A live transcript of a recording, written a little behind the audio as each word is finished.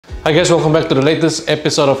Hi guys, welcome back to the latest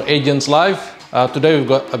episode of Agents Live. Today we've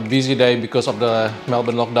got a busy day because of the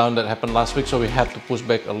Melbourne lockdown that happened last week, so we had to push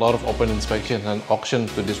back a lot of open inspections and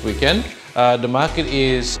auctions to this weekend. The market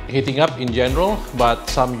is heating up in general, but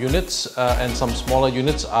some units and some smaller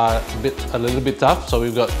units are a little bit tough, so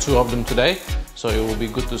we've got two of them today. So it will be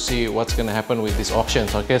good to see what's going to happen with these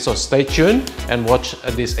auctions. Okay, so stay tuned and watch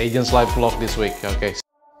this Agents Live vlog this week. Okay.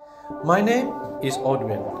 My name is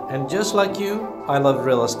Odwin, and just like you, I love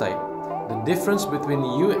real estate. The difference between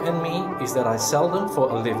you and me is that I sell them for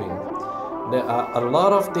a living. There are a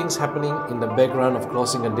lot of things happening in the background of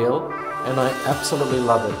closing a deal, and I absolutely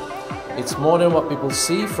love it. It's more than what people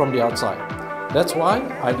see from the outside. That's why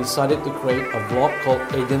I decided to create a vlog called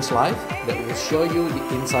Agents Live that will show you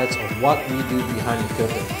the insights of what we do behind the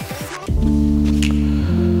curtain.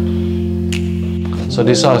 So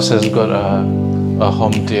this house has got a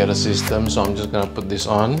home theater system, so I'm just gonna put this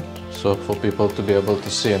on so for people to be able to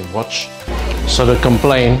see and watch. So the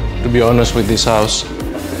complaint, to be honest, with this house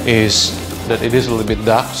is that it is a little bit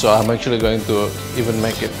dark, so I'm actually going to even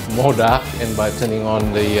make it more dark and by turning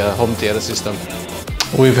on the home theater system.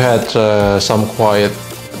 We've had some quiet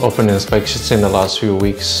open inspections in the last few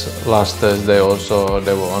weeks. Last Thursday also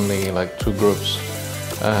there were only like 2 groups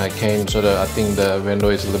came, so I think the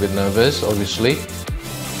vendor is a little bit nervous, obviously.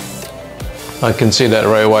 I can see that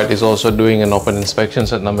Ray White is also doing an open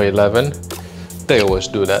inspections at number 11. They always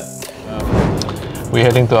do that. We're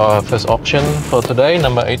heading to our first auction for today,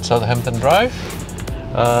 number 8 Southampton Drive.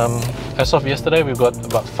 As of yesterday, we've got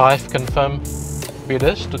about 5 confirmed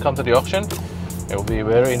bidders to come to the auction. It will be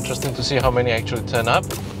very interesting to see how many actually turn up.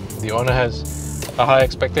 The owner has a high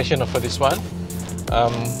expectation for this one.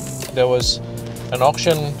 There was an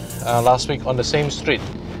auction last week on the same street,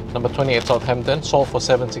 number 28 Southampton, sold for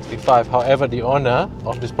 $765. However, the owner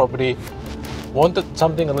of this property wanted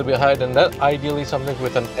something a little bit higher than that, ideally something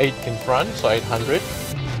with an 8 in front, so 800.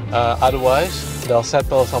 Otherwise, they'll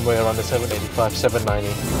settle somewhere around the 785, 790.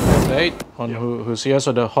 Update on who's here.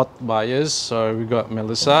 So the hot buyers, so we got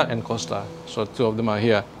Melissa and Costa. So 2 of them are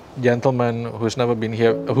here. Gentleman who's never been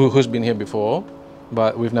here, who's been here before,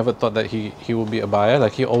 but we've never thought that he will be a buyer.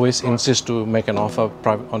 Like, he always insists to make an offer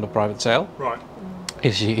on the private sale. Right.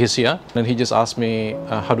 He's here, and he just asked me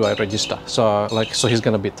how do I register. So he's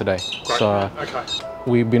gonna bid today. Great. So okay.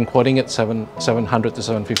 We've been quoting it 700 to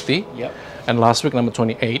 750. Yep. And last week number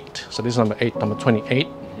 28. So this is number 8, number 28.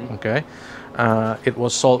 Okay. It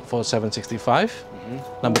was sold for 765.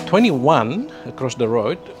 Number 21 across the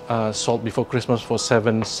road sold before Christmas for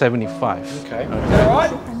 775. Okay. Is that all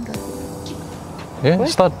right? Yeah. What?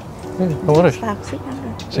 Start. Yeah, no worries.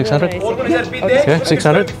 600? Yeah,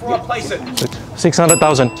 600?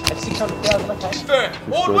 600,000. 600,000, okay.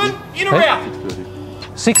 Ordwin, in or out?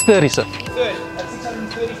 630, sir. 30. At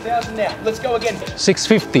 630,000 now. Let's go again.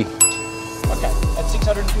 650. Okay, at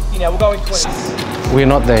 650 now. We'll go in 20. We're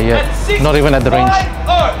not there yet. Not even at the range.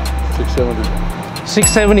 670.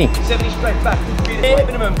 670. 70 straight back. Bare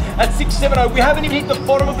minimum. At 670. We haven't even hit the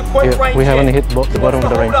bottom of the quote range. We haven't hit the bottom of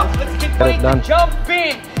the range. Let's get ready to jump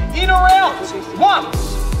in or out. Once.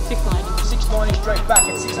 690 straight back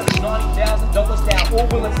at $690,000 down. All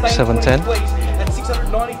will it stay 710. Please. At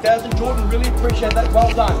 690,000, Jordan, really appreciate that.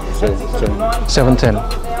 Well done. 710.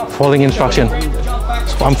 Following instruction.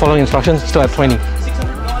 I'm following instructions. Still at 20.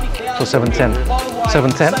 So 710.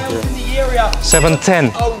 710.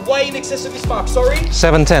 710. Oh, way in excess of this mark. Sorry.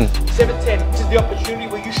 710. 710. This is the opportunity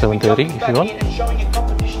where you should 730 be if you want. and showing your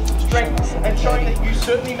competition some strength and showing that you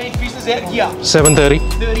certainly mean business out here. 730.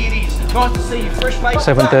 30 it is. Nice to see you. Fresh face.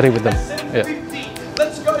 730 with them. Yeah.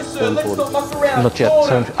 Let's go, sir. Let's not muck around. Not yet.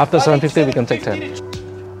 After 750 we can take 10.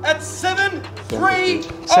 At 730.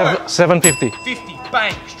 750. 50.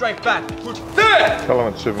 Bang. Straight back. Good. Third.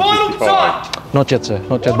 Final time. Not yet, sir.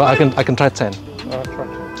 Not yet. But I can try 10.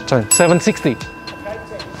 Try 760.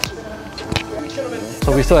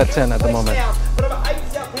 So we're still at 10 at the moment.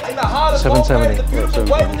 770.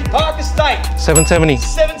 770.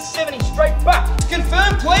 770 straight back.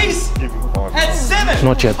 Confirm, please. At 7.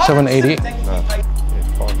 Not yet. 780.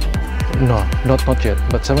 No, not yet.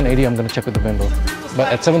 But 780, I'm gonna check with the vendor.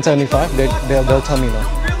 But at 775, they'll tell me now.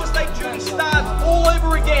 The real estate journey starts all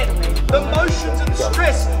over again. The motions and the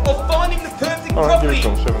stress of finding the perfect property.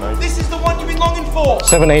 This is the one you've been longing for.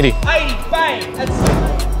 780. 80. Bang. At 7.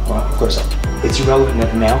 Right, I've got to say, it's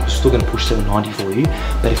irrelevant now, it's still going to push 790 for you,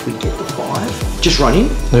 but if we get the 5, just run in,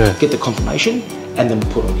 get the confirmation, and then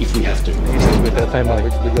put on if we have to. It's with their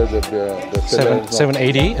family.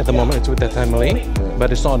 780 at the moment, it's with their family,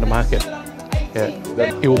 but it's not on the market. Yeah,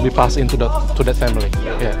 it will be passed into that family.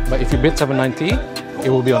 Yeah, but if you bid 790, it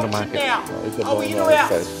will be on the market. Are we in or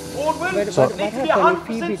out? So what happened if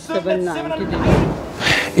he bid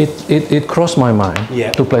 790? it crossed my mind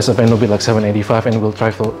Yeah. to place a vendor bid like 785 and we'll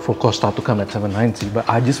try for Costa to come at 790, but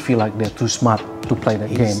I just feel like they're too smart to play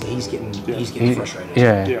that game. He's getting frustrated.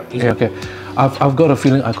 Yeah, okay. I've got a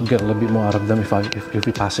feeling I could get a little bit more out of them if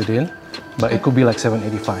we pass it in, but it could be like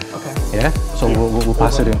 785. Okay. Yeah, so we'll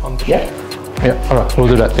pass it in. Yeah. Yeah, all right, we'll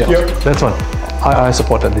do that. Yeah, that's one. I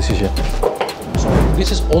support that decision. So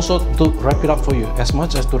this is also to wrap it up for you, as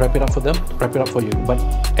much as to wrap it up for them, wrap it up for you. But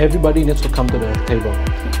everybody needs to come to the table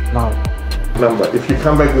now. Number. If you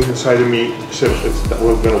come back, you can say to me,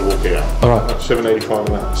 we're going to walk out. All right. 785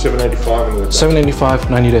 and that. 785 and that. 785,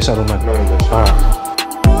 90 day settlement. 90 days. All right.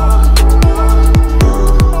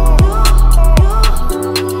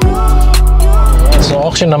 So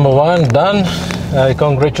auction number 1 done.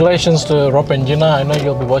 Congratulations to Rob and Gina. I know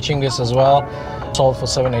you'll be watching this as well. Sold for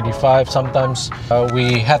 785. Sometimes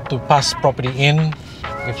we had to pass property in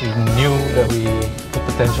if we knew that we could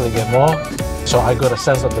potentially get more. So I got a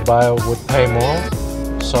sense that the buyer would pay more.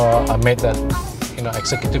 So I made that,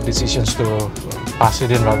 executive decisions to pass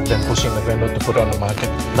it in rather than pushing the vendor to put it on the market.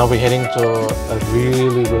 Now we're heading to a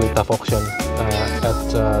really tough auction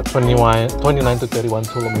at 29 to 31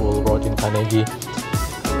 Tulumbu Road in Carnegie.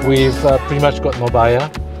 We've pretty much got no buyer.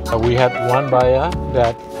 We had one buyer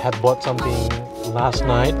that had bought something last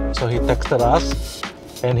night, so he texted us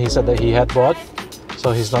and he said that he had bought,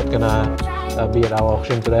 so he's not gonna be at our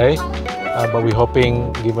auction today. But we're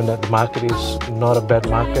hoping, given that the market is not a bad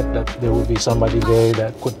market, that there will be somebody there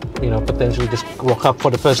that could, potentially just walk up for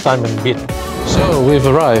the first time and bid. So we've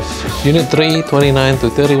arrived. Unit 3, 29 to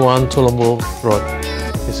 31 Tulumbu Road.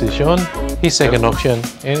 This is Sean. His second auction,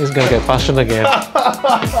 and he's gonna get passionate again.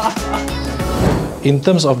 In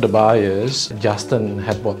terms of the buyers, Justin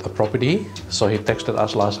had bought a property, so he texted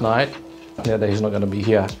us last night that he's not going to be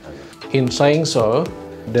here. In saying so,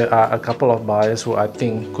 there are a couple of buyers who I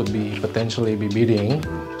think could be potentially be bidding.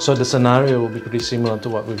 So the scenario will be pretty similar to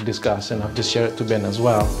what we've discussed, and I've just shared it to Ben as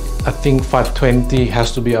well. I think 520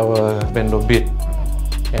 has to be our vendor bid,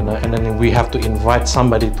 and then we have to invite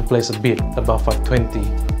somebody to place a bid above 520.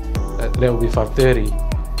 That will be 530.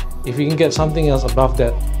 If you can get something else above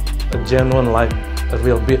that, a genuine, like a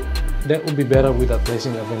real bid, that would be better without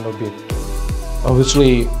placing a vendor bid.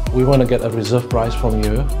 Obviously, we want to get a reserve price from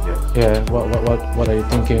you. Yeah. What are you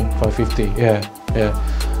thinking? 550. Yeah. I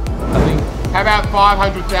think. How about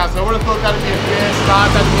 500,000? I would have thought that'd be a fair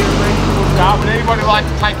start. That'd be a reasonable start. Would anybody like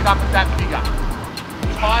to take it up at that figure?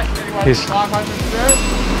 Highest anyone? 500, sir?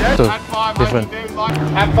 Yes, So, at 500. different.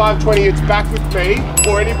 At 520, it's back with me,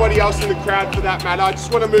 or anybody else in the crowd for that matter. I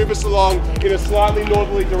just want to move us along in a slightly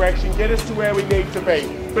northerly direction, get us to where we need to be.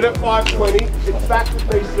 But at 520, it's back with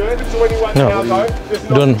me, sir. To anyone now, though, there's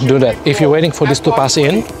an Don't do that. opportunity If you're for- waiting for this at to pass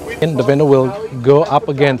in, 520, the vendor will go up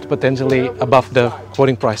again to potentially above the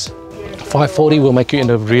quoting price. 540 will make you in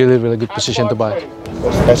a really good position to buy.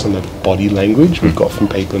 Based on the body language we've got from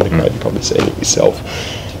people in the crowd, you're probably seeing it yourself,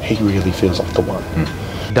 he really feels like the one.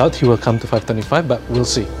 Doubt he will come to 525, but we'll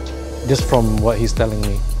see. Just from what he's telling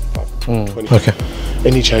me. 20. Okay.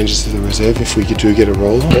 Any changes to the reserve if we do get a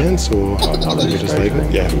roll on hands, or just leave it?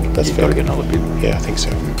 Yeah, that's fair. Yeah, I think so.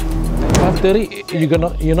 530,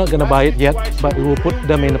 you're not gonna buy it yet, but we will put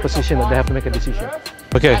them in a position that they have to make a decision.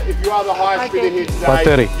 Okay. If you are the highest bidder here today,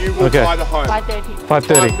 530. you will Okay. buy the home. 530.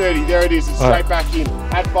 530, there it is, it's All straight right. back in.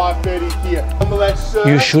 At 530 here. On the left, sir.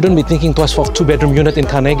 You shouldn't be thinking twice for a 2-bedroom unit in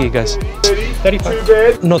Carnegie, guys. 35. 2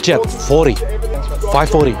 bed. Not yet. 40.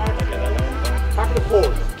 540. Back to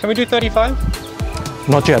pause. Can we do 35?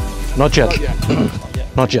 Not yet. Not yet.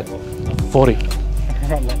 Not yet. 40.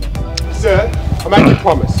 Sir, I make you a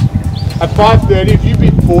promise. At 530, if you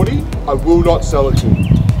bid 40, I will not sell it to you.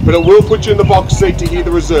 But it will put you in the box seat to hear the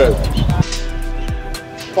reserve.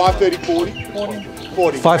 530, 40?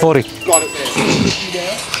 40. 540. Got it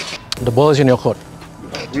there. The ball is in your court.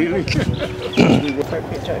 Really? I'm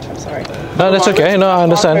sorry. No, that's okay. No, I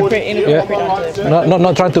understand. Yeah.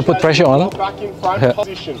 Not trying to put pressure on. Back in front Yeah.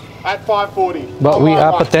 position at 540. But we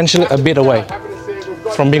are potentially a bit away Happy to see it. We've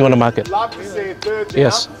got from being on the market. Love to see it third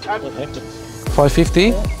Yes. now. At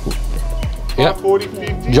 550. Yep. 540,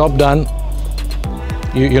 50. Job done.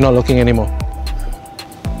 You're not looking anymore.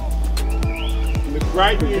 The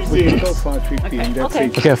great news is 550 and that's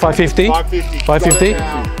it. Okay, 550. 550. 550. Got it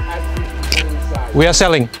now at 50. We are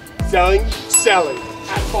selling. Selling.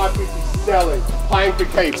 At 550, selling. Playing for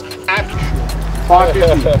keeps. At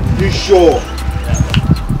 550. You sure?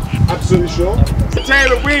 Absolutely sure?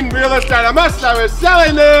 Taylor win real estate. I must say we're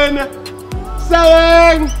selling then.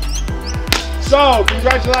 Selling. So,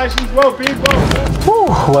 congratulations. Well bid, well. Whew,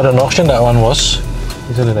 what an auction that one was.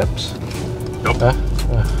 Isn't it, Eps? Nope.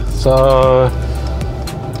 So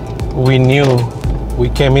we knew we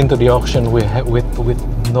came into the auction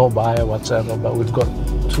with no buyer whatsoever, but we've got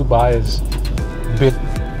 2 buyers bid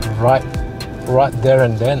right there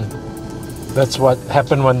and then. That's what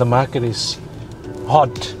happened when the market is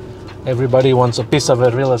hot. Everybody wants a piece of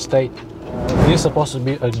a real estate. This is supposed to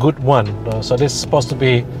be a good one, so this is supposed to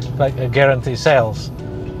be like a guarantee sales.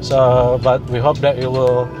 So, but we hope that it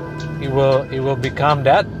will become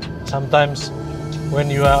that. Sometimes when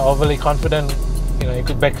you are overly confident, you know, it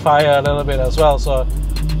could backfire a little bit as well. So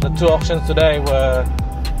the 2 auctions today were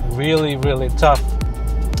really tough.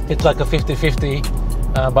 It's like a 50-50,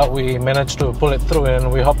 but we managed to pull it through, and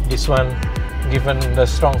we hope this one, given the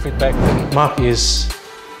strong feedback. Mark is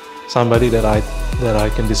somebody that I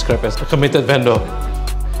can describe as a committed vendor.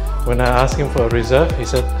 When I asked him for a reserve, he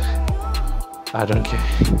said, I don't care.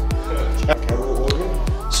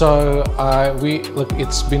 So look,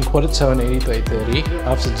 it's been quoted 780 to 830.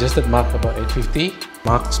 I've suggested Mark about 850.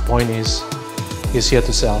 Mark's point is he's here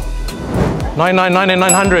to sell. 999 and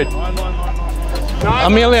 900. A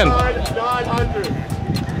million. 900.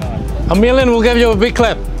 A million will give you a big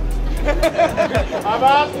clap. I've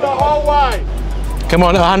asked the whole way. Come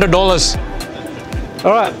on, $100.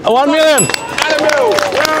 All right, 1 million. And a mil.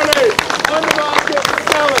 Where it is. On the market.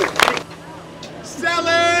 Selling.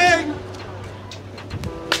 Selling.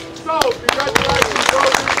 Sold. Congratulations.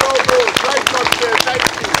 Well done. Great job, sir. Thank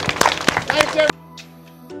you. Thanks, everyone.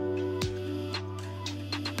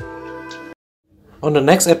 On the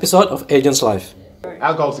next episode of Agents Life.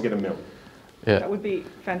 Our goal is to get a mil. Yeah. That would be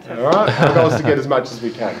fantastic. All right. Our goal is to get as much as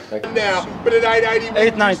we can. Thank you. Now, but at 880,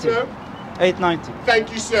 890. 890.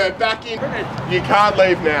 Thank you, sir. Back in. You can't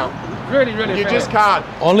leave now. Really You just can't.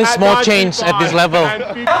 Only At small change at this 925 level. and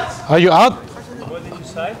 50. Are you out? What did you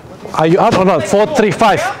say? Are you out or not?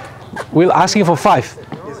 435. We're asking for 5.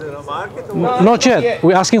 Is it a market or Not yet.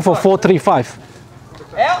 We're asking for 435.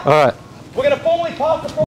 Out. All right. We're going to formally park the